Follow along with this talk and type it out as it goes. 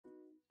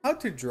How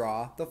to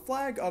draw the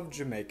flag of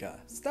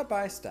Jamaica, step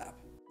by step.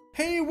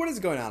 Hey, what is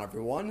going on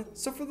everyone?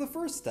 So for the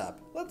first step,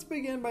 let's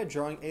begin by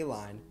drawing a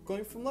line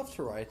going from left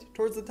to right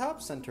towards the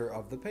top center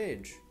of the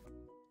page.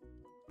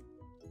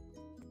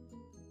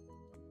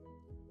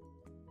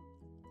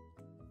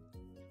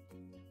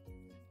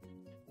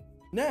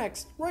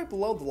 Next, right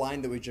below the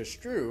line that we just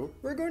drew,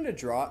 we're going to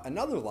draw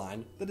another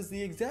line that is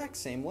the exact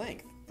same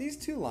length. These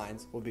two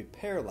lines will be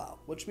parallel,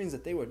 which means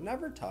that they would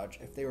never touch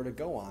if they were to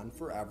go on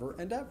forever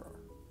and ever.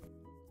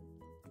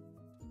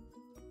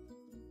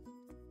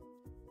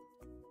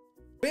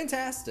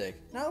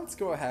 Fantastic! Now let's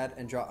go ahead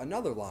and draw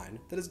another line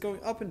that is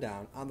going up and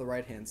down on the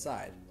right hand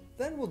side.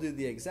 Then we'll do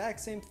the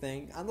exact same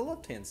thing on the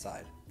left hand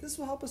side. This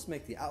will help us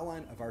make the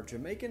outline of our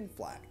Jamaican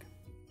flag.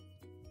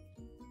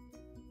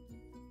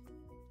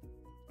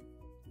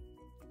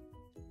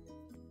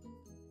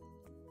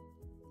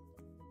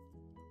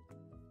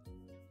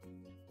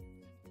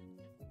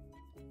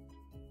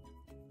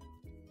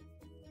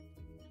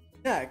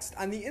 Next,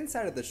 on the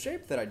inside of the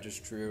shape that I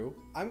just drew,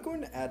 I'm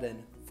going to add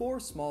in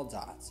 4 small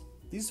dots.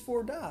 These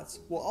 4 dots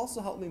will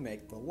also help me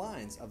make the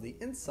lines of the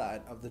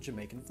inside of the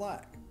Jamaican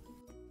flag.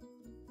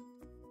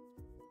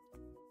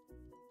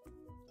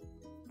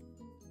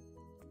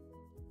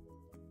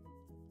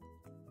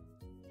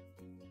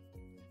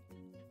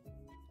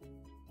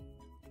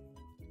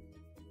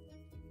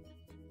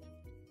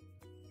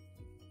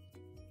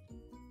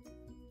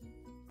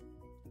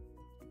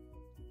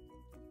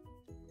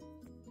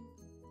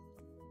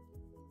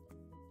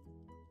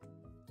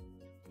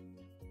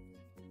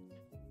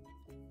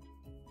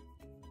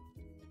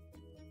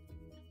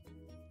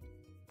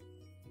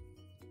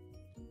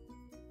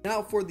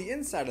 Now for the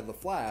inside of the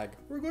flag,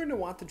 we're going to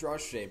want to draw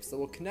shapes that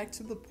will connect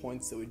to the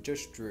points that we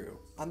just drew.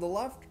 On the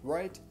left,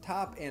 right,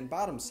 top, and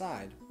bottom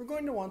side, we're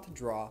going to want to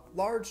draw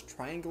large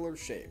triangular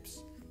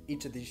shapes.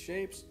 Each of these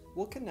shapes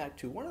will connect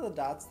to one of the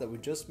dots that we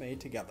just made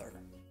together.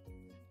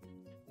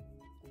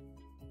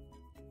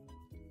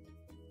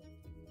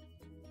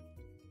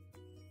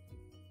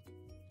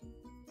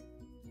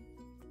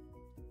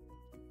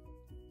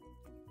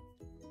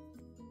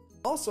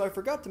 Also, I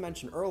forgot to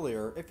mention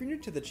earlier, if you're new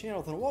to the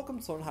channel, then welcome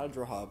to Learn How to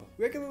Draw Hub.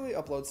 We regularly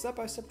upload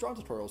step-by-step drawing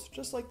tutorials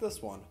just like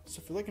this one,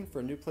 so if you're looking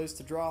for a new place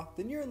to draw,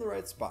 then you're in the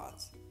right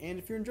spots. And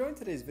if you're enjoying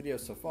today's video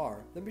so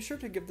far, then be sure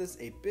to give this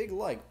a big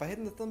like by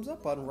hitting the thumbs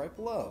up button right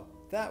below.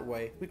 That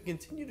way, we can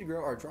continue to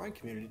grow our drawing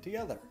community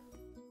together.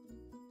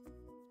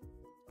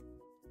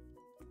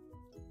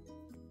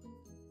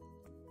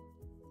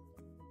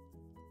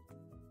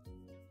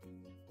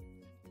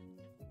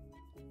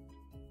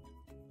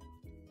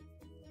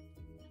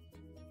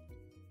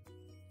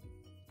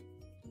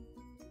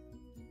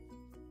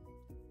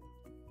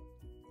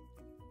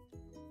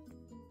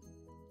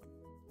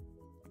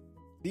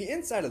 The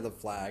inside of the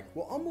flag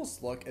will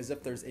almost look as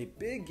if there's a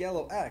big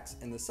yellow X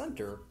in the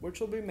center, which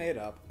will be made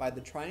up by the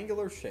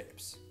triangular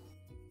shapes.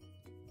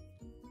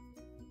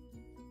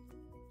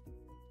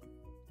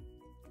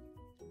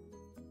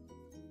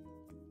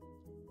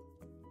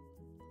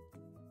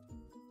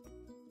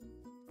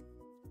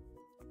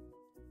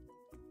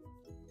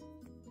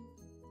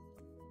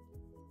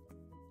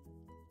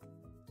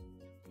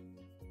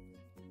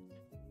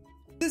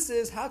 This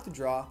is how to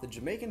draw the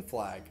Jamaican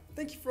flag.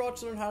 Thank you for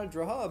watching Learn How to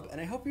Draw Hub, and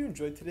I hope you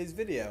enjoyed today's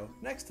video.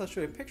 Next, I'll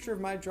show you a picture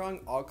of my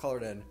drawing all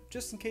colored in,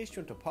 just in case you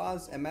want to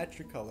pause and match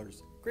your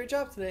colors. Great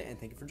job today, and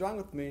thank you for drawing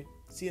with me.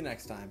 See you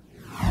next time.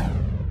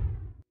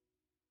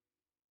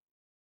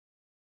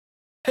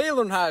 Hey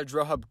Learn How to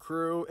Draw Hub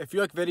crew, if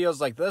you like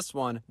videos like this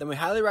one, then we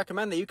highly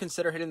recommend that you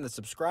consider hitting the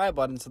subscribe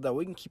button so that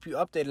we can keep you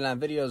updated on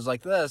videos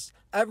like this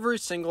every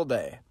single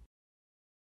day.